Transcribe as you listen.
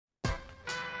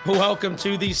Welcome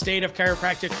to the State of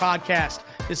Chiropractic podcast.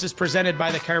 This is presented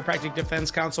by the Chiropractic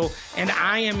Defense Council, and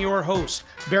I am your host,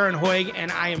 Baron Hoig,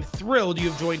 and I am thrilled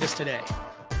you've joined us today.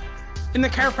 In the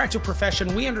chiropractic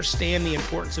profession, we understand the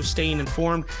importance of staying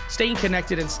informed, staying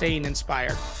connected, and staying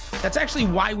inspired. That's actually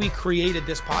why we created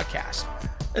this podcast.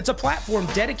 It's a platform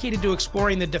dedicated to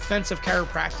exploring the defense of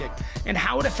chiropractic and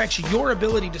how it affects your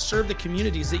ability to serve the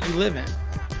communities that you live in.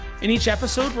 In each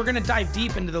episode, we're going to dive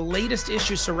deep into the latest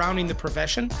issues surrounding the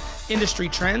profession, industry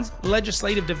trends,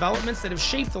 legislative developments that have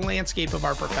shaped the landscape of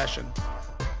our profession.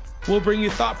 We'll bring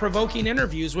you thought-provoking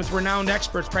interviews with renowned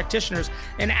experts, practitioners,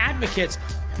 and advocates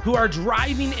who are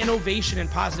driving innovation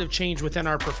and positive change within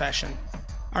our profession.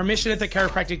 Our mission at the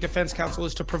Chiropractic Defense Council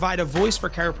is to provide a voice for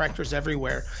chiropractors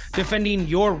everywhere, defending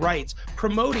your rights,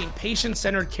 promoting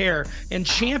patient-centered care, and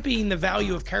championing the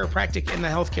value of chiropractic in the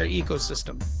healthcare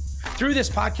ecosystem. Through this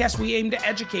podcast, we aim to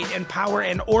educate, empower,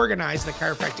 and organize the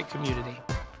chiropractic community.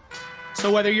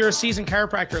 So whether you're a seasoned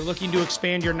chiropractor looking to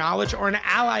expand your knowledge or an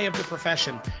ally of the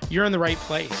profession, you're in the right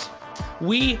place.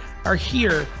 We are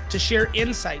here to share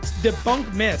insights,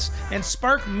 debunk myths, and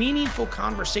spark meaningful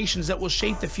conversations that will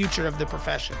shape the future of the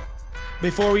profession.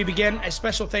 Before we begin, a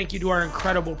special thank you to our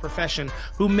incredible profession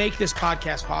who make this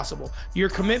podcast possible. Your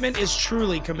commitment is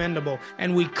truly commendable,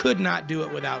 and we could not do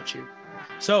it without you.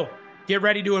 So, get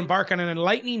ready to embark on an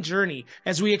enlightening journey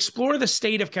as we explore the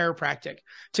state of chiropractic.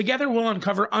 Together, we'll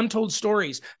uncover untold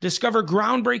stories, discover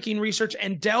groundbreaking research,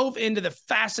 and delve into the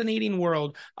fascinating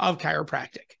world of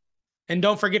chiropractic. And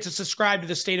don't forget to subscribe to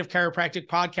the State of Chiropractic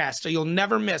podcast so you'll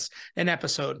never miss an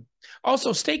episode.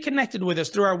 Also, stay connected with us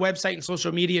through our website and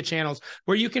social media channels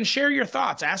where you can share your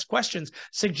thoughts, ask questions,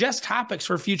 suggest topics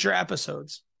for future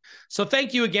episodes. So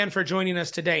thank you again for joining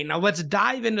us today. Now let's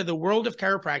dive into the world of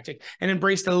chiropractic and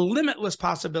embrace the limitless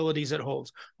possibilities it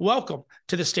holds. Welcome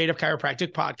to the State of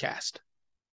Chiropractic podcast.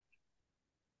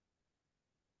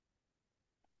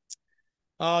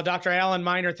 Dr. Alan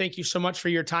Miner, thank you so much for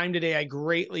your time today. I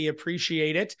greatly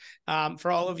appreciate it. For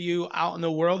all of you out in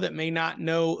the world that may not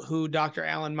know who Dr.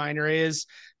 Alan Miner is,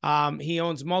 he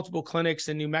owns multiple clinics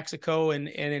in New Mexico and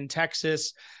in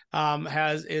Texas.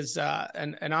 Is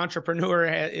an entrepreneur,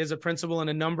 is a principal in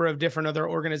a number of different other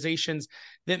organizations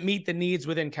that meet the needs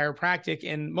within chiropractic.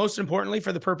 And most importantly,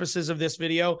 for the purposes of this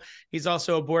video, he's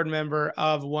also a board member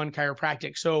of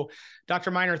OneChiropractic. So Dr.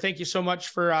 Miner, thank you so much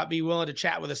for being willing to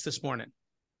chat with us this morning.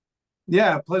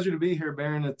 Yeah, pleasure to be here,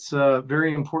 Baron. It's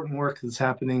very important work that's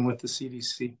happening with the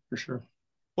CDC for sure.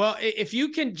 Well, if you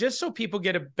can, just so people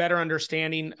get a better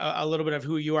understanding a little bit of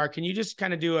who you are, can you just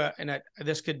kind of do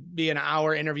this could be an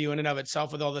hour interview in and of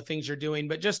itself with all the things you're doing,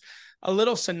 but just a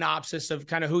little synopsis of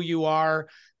kind of who you are,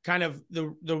 kind of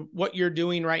the what you're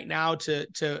doing right now to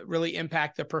really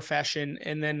impact the profession,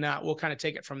 and then we'll kind of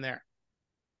take it from there.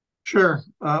 Sure.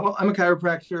 Well, I'm a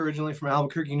chiropractor originally from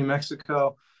Albuquerque, New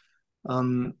Mexico.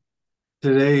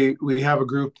 Today, we have a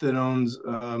group that owns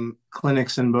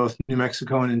clinics in both New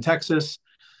Mexico and in Texas.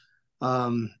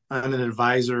 I'm an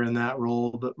advisor in that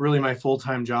role, but really my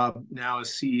full-time job now is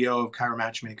CEO of Chiro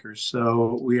Matchmakers.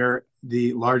 So we are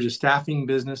the largest staffing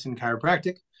business in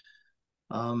chiropractic.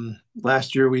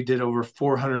 Last year, we did over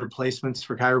 400 placements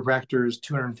for chiropractors.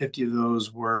 250 of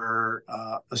those were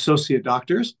associate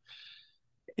doctors.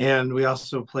 And we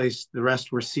also placed, the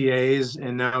rest were CAs,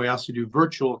 and now we also do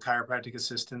virtual chiropractic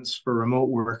assistants for remote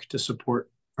work to support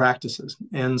practices.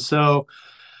 And so,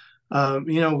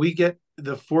 we get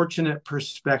the fortunate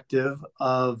perspective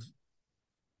of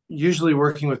usually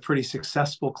working with pretty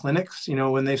successful clinics,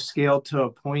 when they've scaled to a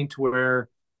point where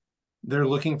they're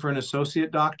looking for an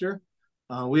associate doctor.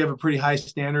 We have a pretty high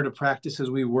standard of practices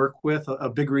we work with. A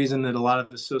big reason that a lot of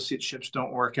associateships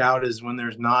don't work out is when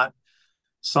there's not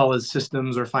solid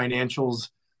systems or financials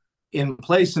in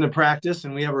place in a practice,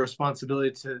 and we have a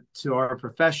responsibility to our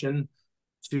profession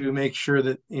to make sure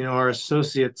that our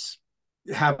associates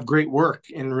have great work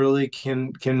and really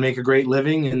can make a great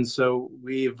living. And so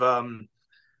we're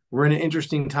in an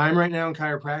interesting time right now in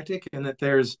chiropractic, and that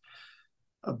there's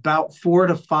about 4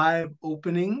 to 5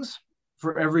 openings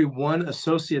for every one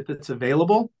associate that's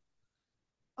available.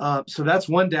 So that's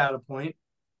one data point.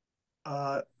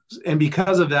 And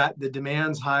because of that, the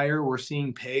demand's higher. We're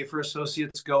seeing pay for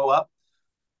associates go up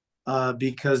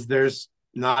because there's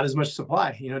not as much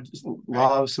supply. Just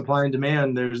law of supply and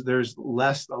demand. There's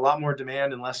a lot more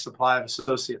demand and less supply of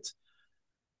associates.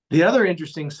 The other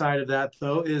interesting side of that,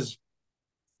 though, is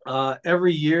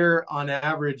every year, on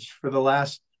average, for the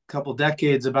last couple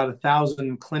decades, about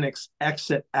 1,000 clinics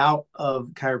exit out of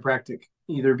chiropractic,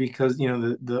 either because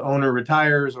the owner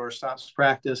retires or stops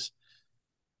practice.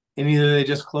 And either they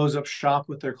just close up shop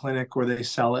with their clinic or they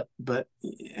sell it. But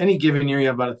any given year, you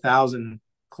have about 1,000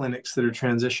 clinics that are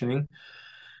transitioning.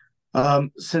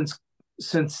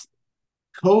 Since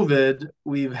COVID,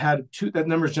 we've had that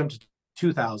number's jumped to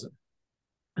 2,000.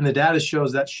 And the data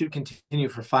shows that should continue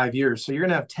for 5 years. So you're going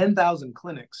to have 10,000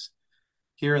 clinics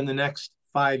here in the next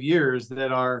 5 years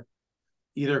that are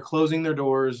either closing their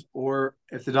doors, or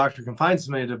if the doctor can find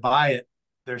somebody to buy it,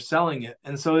 they're selling it.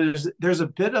 And so there's a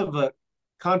bit of a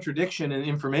contradiction in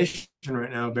information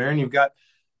right now, Baron. You've got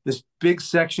this big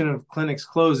section of clinics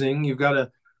closing. You've got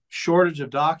a shortage of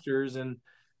doctors, and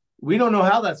we don't know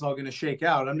how that's all going to shake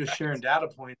out. I'm just sharing data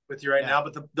points with you right now.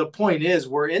 But the point is,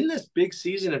 we're in this big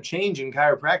season of change in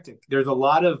chiropractic. There's a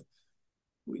lot of,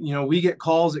 we get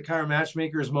calls at Chiro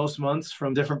Matchmakers most months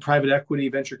from different private equity,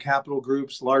 venture capital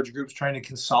groups, large groups trying to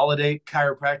consolidate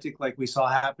chiropractic like we saw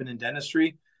happen in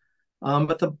dentistry.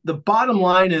 But the bottom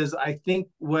line is, I think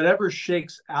whatever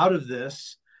shakes out of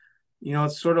this,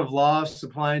 it's sort of law of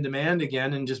supply and demand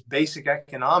again, and just basic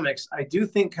economics. I do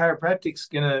think chiropractic's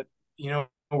going to,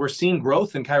 we're seeing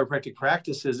growth in chiropractic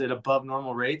practices at above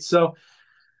normal rates. So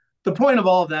the point of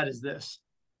all of that is this: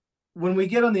 when we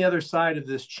get on the other side of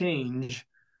this change,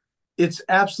 it's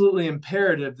absolutely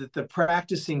imperative that the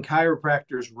practicing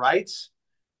chiropractors' rights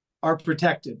are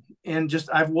protected. And just,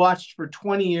 I've watched for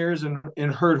 20 years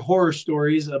and heard horror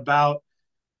stories about,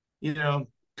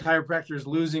 chiropractors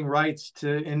losing rights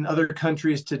in other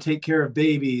countries to take care of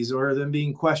babies, or them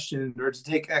being questioned, or to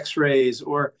take x-rays,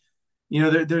 or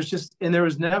there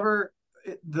was never,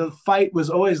 the fight was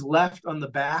always left on the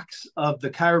backs of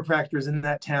the chiropractors in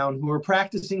that town who were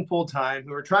practicing full time,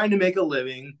 who were trying to make a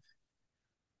living,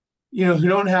 who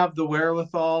don't have the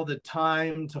wherewithal, the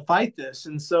time to fight this.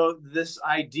 And so this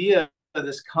idea,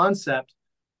 this concept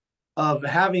of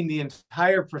having the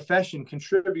entire profession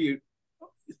contribute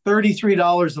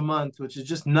 $33 a month, which is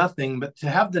just nothing, but to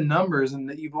have the numbers, and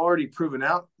that you've already proven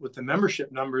out with the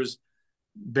membership numbers,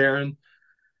 Baron,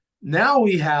 now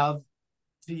we have,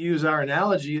 to use our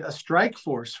analogy, a strike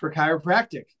force for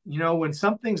chiropractic. When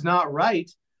something's not right,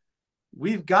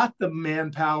 we've got the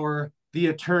manpower, the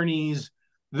attorneys,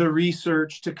 the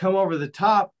research to come over the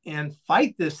top and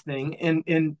fight this thing,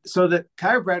 and so that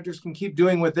chiropractors can keep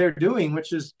doing what they're doing,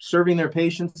 which is serving their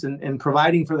patients and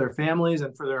providing for their families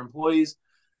and for their employees.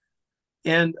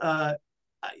 And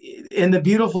the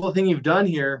beautiful thing you've done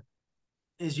here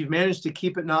is you've managed to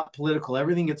keep it not political.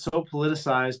 Everything gets so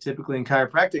politicized typically in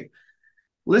chiropractic.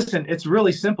 Listen, it's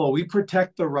really simple. We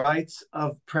protect the rights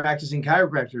of practicing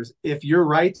chiropractors. If your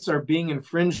rights are being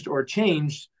infringed or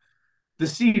changed, the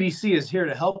CDC is here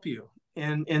to help you.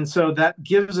 And so that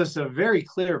gives us a very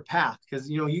clear path, because,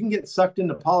 you can get sucked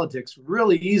into politics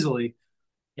really easily.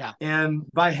 Yeah. And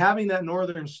by having that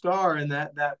Northern Star and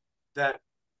that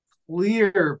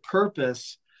clear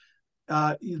purpose,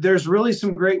 there's really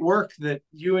some great work that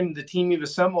you and the team you've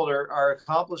assembled are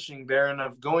accomplishing, Baron,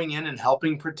 of going in and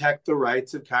helping protect the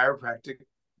rights of chiropractic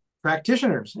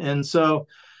practitioners. And so,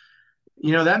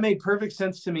 that made perfect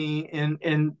sense to me.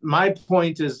 And my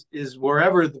point is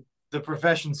wherever the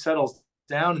profession settles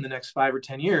down in the next 5 or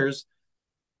 10 years,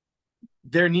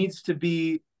 there needs to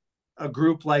be a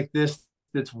group like this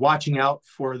that's watching out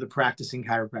for the practicing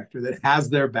chiropractor, that has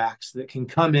their backs, that can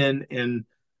come in and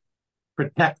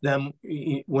protect them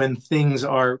when things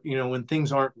aren't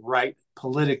right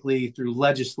politically through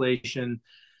legislation.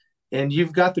 And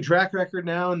you've got the track record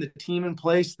now and the team in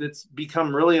place that's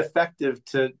become really effective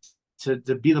to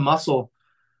be the muscle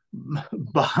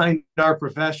behind our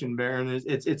profession, Baron.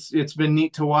 It's been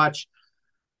neat to watch.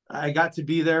 I got to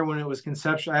be there when it was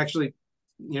conceptual. Actually,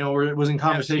 where it was in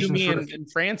conversations in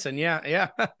France, and yeah.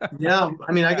 Yeah.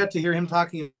 I mean, I got to hear him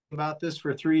talking about this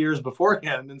for 3 years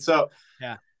beforehand. And so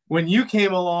when you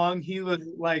came along, he was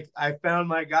like, I found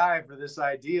my guy for this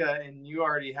idea, and you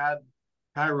already had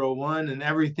Chiro One and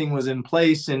everything was in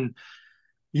place, and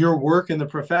your work in the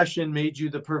profession made you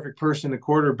the perfect person to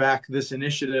quarterback this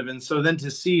initiative. And so then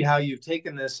to see how you've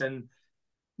taken this and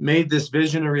made this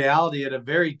vision a reality at a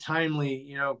very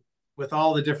timely, with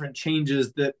all the different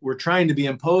changes that were trying to be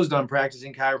imposed on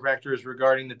practicing chiropractors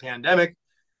regarding the pandemic,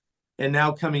 and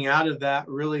now coming out of that,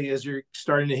 really, as you're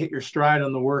starting to hit your stride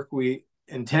on the work we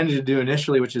intended to do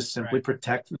initially, which is simply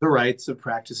protect the rights of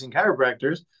practicing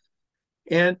chiropractors,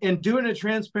 and do it in a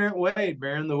transparent way,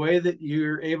 Baron, the way that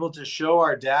you're able to show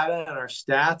our data and our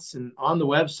stats and on the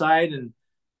website. And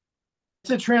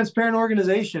it's a transparent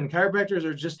organization. Chiropractors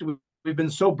are just, we've been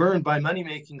so burned by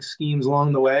money-making schemes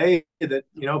along the way that,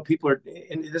 people are,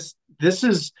 and this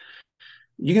is,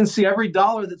 you can see every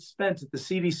dollar that's spent at the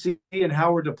CDC and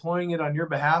how we're deploying it on your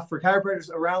behalf for chiropractors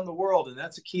around the world. And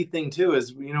that's a key thing too,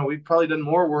 is, we've probably done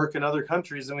more work in other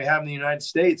countries than we have in the United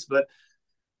States, but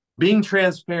being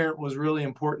transparent was really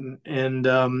important, and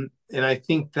I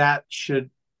think that should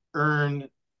earn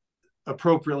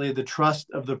appropriately the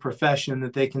trust of the profession,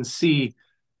 that they can see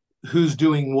who's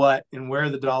doing what and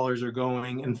where the dollars are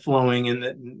going and flowing, and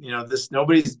that this,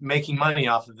 nobody's making money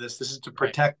off of this. This is to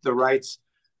protect the rights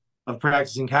of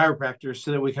practicing chiropractors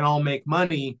so that we can all make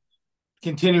money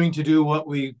continuing to do what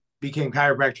we became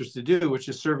chiropractors to do, which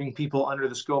is serving people under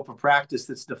the scope of practice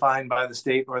that's defined by the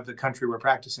state or the country we're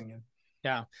practicing in.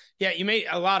 Yeah. Yeah. You made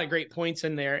a lot of great points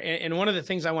in there. And one of the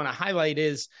things I want to highlight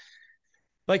is,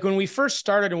 like, when we first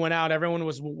started and went out, everyone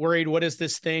was worried, what is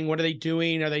this thing? What are they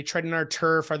doing? Are they treading our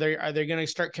turf? Are they going to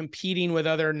start competing with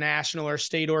other national or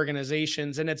state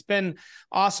organizations? And it's been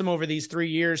awesome over these 3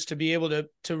 years to be able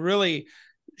to really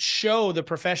show the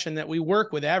profession that we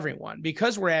work with everyone,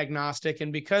 because we're agnostic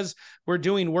and because we're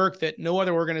doing work that no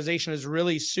other organization is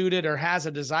really suited or has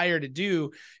a desire to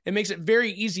do. It makes it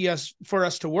very easy for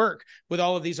us to work with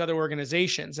all of these other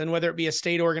organizations. And whether it be a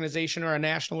state organization or a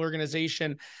national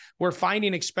organization, we're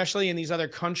finding, especially in these other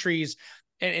countries,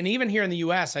 and even here in the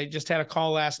US, I just had a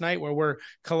call last night where we're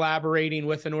collaborating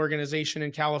with an organization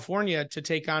in California to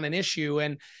take on an issue.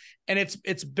 And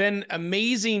it's been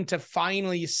amazing to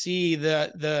finally see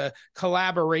the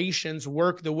collaborations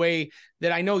work the way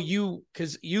that I know you,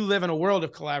 because you live in a world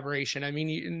of collaboration. I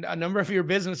mean, a number of your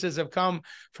businesses have come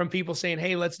from people saying,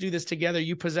 hey, let's do this together.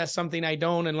 You possess something I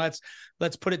don't, and let's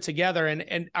put it together.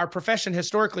 And our profession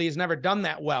historically has never done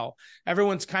that well.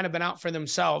 Everyone's kind of been out for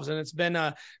themselves, and it's been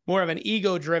more of an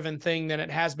ego-driven thing than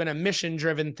it has been a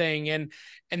mission-driven thing. And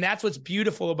that's what's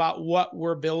beautiful about what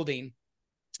we're building,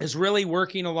 is really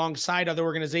working alongside other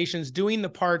organizations, doing the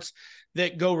parts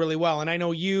that go really well. And I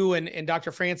know you and Dr.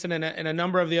 Franson and a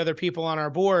number of the other people on our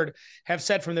board have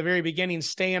said from the very beginning,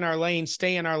 stay in our lane,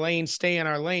 stay in our lane, stay in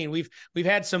our lane. We've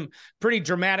had some pretty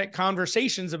dramatic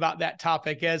conversations about that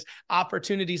topic as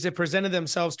opportunities have presented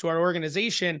themselves to our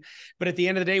organization. But at the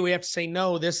end of the day, we have to say,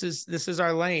 no, this is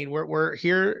our lane. We're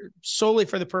here solely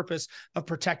for the purpose of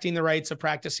protecting the rights of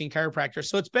practicing chiropractors.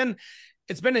 So it's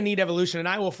been a neat evolution, and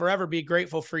I will forever be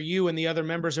grateful for you and the other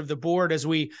members of the board as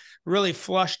we really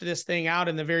flushed this thing out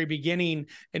in the very beginning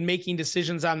and making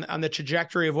decisions on the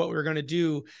trajectory of what we're going to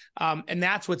do. And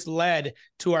that's what's led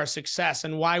to our success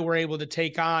and why we're able to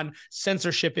take on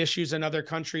censorship issues in other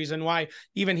countries, and why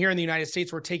even here in the United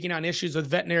States, we're taking on issues with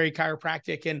veterinary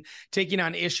chiropractic and taking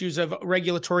on issues of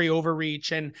regulatory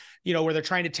overreach, and, where they're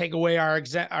trying to take away our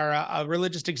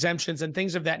religious exemptions and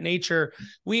things of that nature.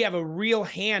 We have a real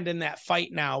hand in that fight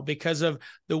now because of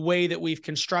the way that we've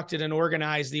constructed and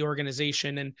organized the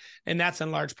organization. And that's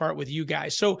in large part with you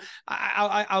guys. So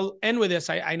I'll end with this.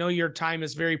 I know your time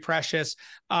is very precious.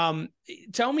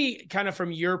 Tell me, kind of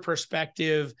from your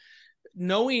perspective,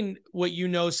 knowing what you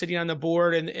know, sitting on the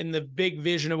board and the big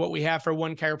vision of what we have for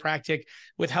OneChiropractic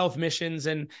with health missions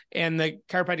and the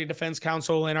Chiropractic Defense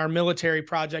Council and our military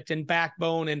project and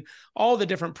Backbone and all the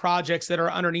different projects that are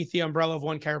underneath the umbrella of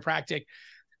OneChiropractic.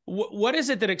 What is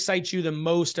it that excites you the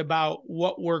most about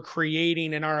what we're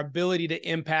creating and our ability to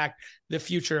impact the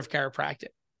future of chiropractic?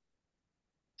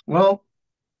 Well,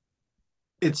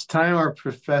 it's time our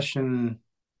profession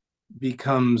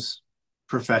becomes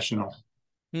professional.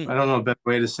 I don't know a better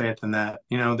way to say it than that.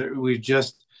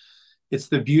 It's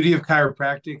the beauty of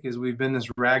chiropractic is we've been this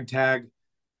ragtag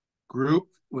group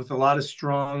with a lot of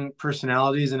strong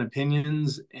personalities and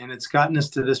opinions, and it's gotten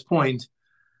us to this point.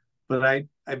 But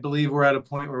I believe we're at a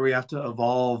point where we have to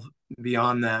evolve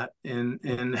beyond that,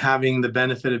 and having the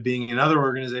benefit of being in other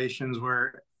organizations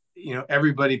where,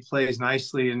 everybody plays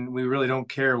nicely, and we really don't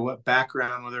care what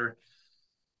background, whether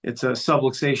it's a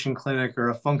subluxation clinic or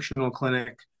a functional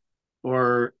clinic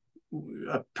or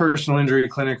a personal injury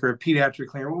clinic or a pediatric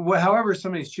clinic, or however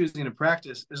somebody's choosing to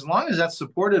practice, as long as that's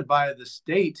supported by the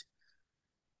state,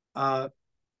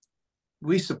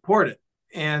 we support it.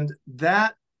 And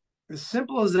that, as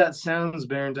simple as that sounds,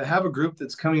 Baron, to have a group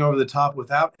that's coming over the top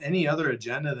without any other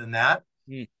agenda than that,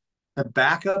 to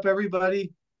back up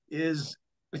everybody, it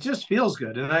just feels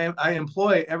good. And I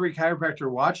employ every chiropractor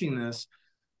watching this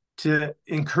to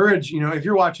encourage, if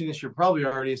you're watching this, you're probably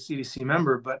already a CDC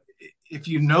member, but if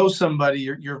you know somebody,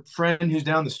 your friend who's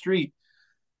down the street,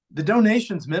 the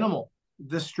donation's minimal.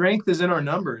 The strength is in our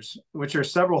numbers, which are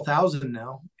several thousand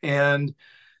now. And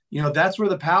that's where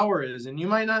the power is. And you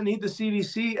might not need the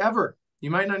CDC ever.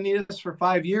 You might not need us for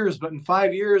 5 years, but in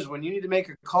 5 years, when you need to make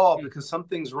a call because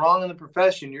something's wrong in the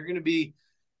profession, you're going to be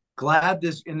glad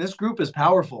this group is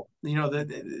powerful.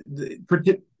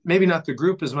 Maybe not the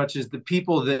group as much as the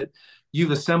people that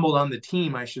you've assembled on the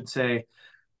team, I should say,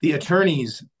 the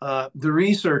attorneys, the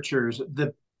researchers,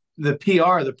 the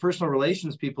PR, the personal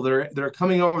relations people that are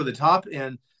coming over the top,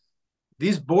 and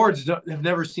these boards have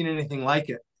never seen anything like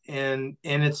it. And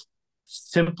it's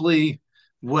simply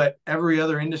what every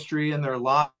other industry and their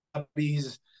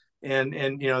lobbies and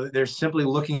they're simply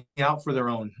looking out for their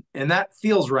own. And that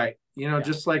feels right.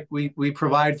 Just like we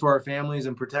provide for our families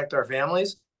and protect our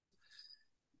families,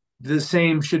 the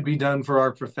same should be done for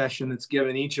our profession that's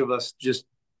given each of us just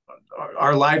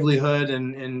our livelihood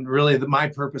and really my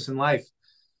purpose in life.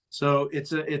 So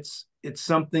it's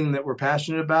something that we're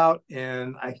passionate about.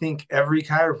 And I think every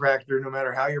chiropractor, no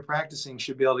matter how you're practicing,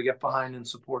 should be able to get behind and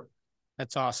support.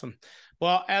 That's awesome.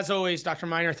 Well, as always, Dr.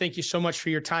 Miner, thank you so much for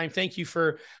your time. Thank you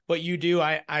for what you do.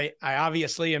 I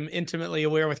obviously am intimately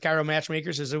aware with Chiro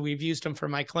Matchmakers, as we've used them for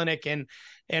my clinic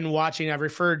and watching. I've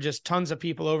referred just tons of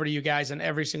people over to you guys, and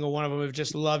every single one of them have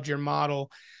just loved your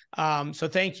model. So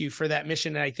thank you for that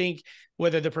mission. And I think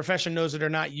whether the profession knows it or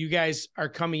not, you guys are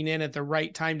coming in at the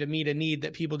right time to meet a need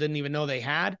that people didn't even know they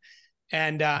had.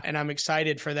 And I'm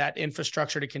excited for that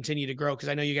infrastructure to continue to grow, because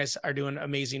I know you guys are doing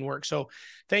amazing work. So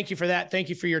thank you for that. Thank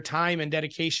you for your time and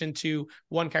dedication to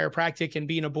OneChiropractic and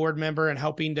being a board member and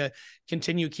helping to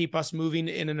continue keep us moving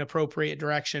in an appropriate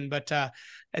direction. But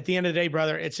at the end of the day,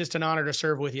 brother, it's just an honor to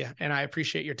serve with you, and I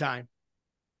appreciate your time.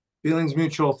 Feelings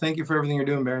mutual. Thank you for everything you're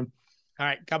doing, Baron. All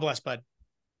right. God bless, bud.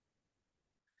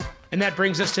 And that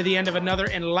brings us to the end of another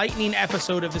enlightening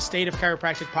episode of the State of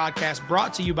Chiropractic podcast,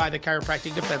 brought to you by the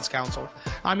Chiropractic Defense Council.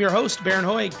 I'm your host, Baron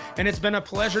Hoig, and it's been a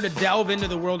pleasure to delve into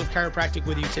the world of chiropractic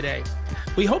with you today.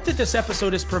 We hope that this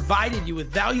episode has provided you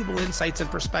with valuable insights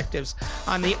and perspectives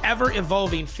on the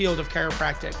ever-evolving field of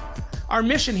chiropractic. Our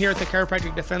mission here at the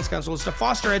Chiropractic Defense Council is to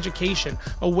foster education,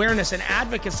 awareness, and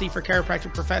advocacy for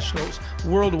chiropractic professionals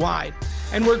worldwide.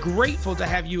 And we're grateful to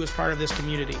have you as part of this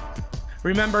community.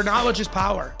 Remember, knowledge is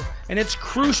power. And it's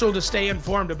crucial to stay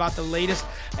informed about the latest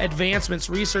advancements,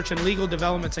 research, and legal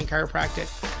developments in chiropractic.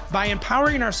 By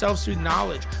empowering ourselves through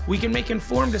knowledge, we can make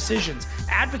informed decisions,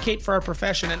 advocate for our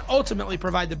profession, and ultimately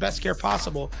provide the best care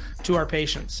possible to our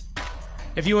patients.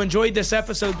 If you enjoyed this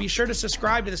episode, be sure to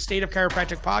subscribe to the State of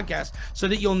Chiropractic podcast so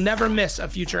that you'll never miss a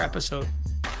future episode.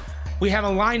 We have a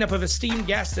lineup of esteemed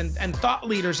guests and thought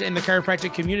leaders in the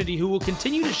chiropractic community who will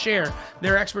continue to share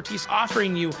their expertise,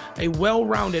 offering you a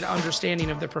well-rounded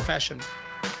understanding of the profession.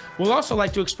 We'll also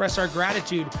like to express our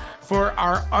gratitude for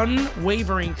our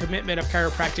unwavering commitment of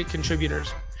chiropractic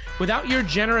contributors. Without your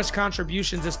generous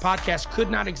contributions, this podcast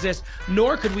could not exist,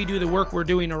 nor could we do the work we're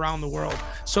doing around the world.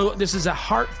 So this is a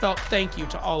heartfelt thank you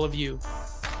to all of you.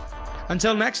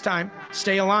 Until next time,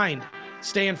 stay aligned,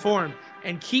 stay informed,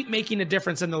 and keep making a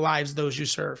difference in the lives of those you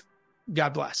serve.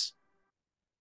 God bless.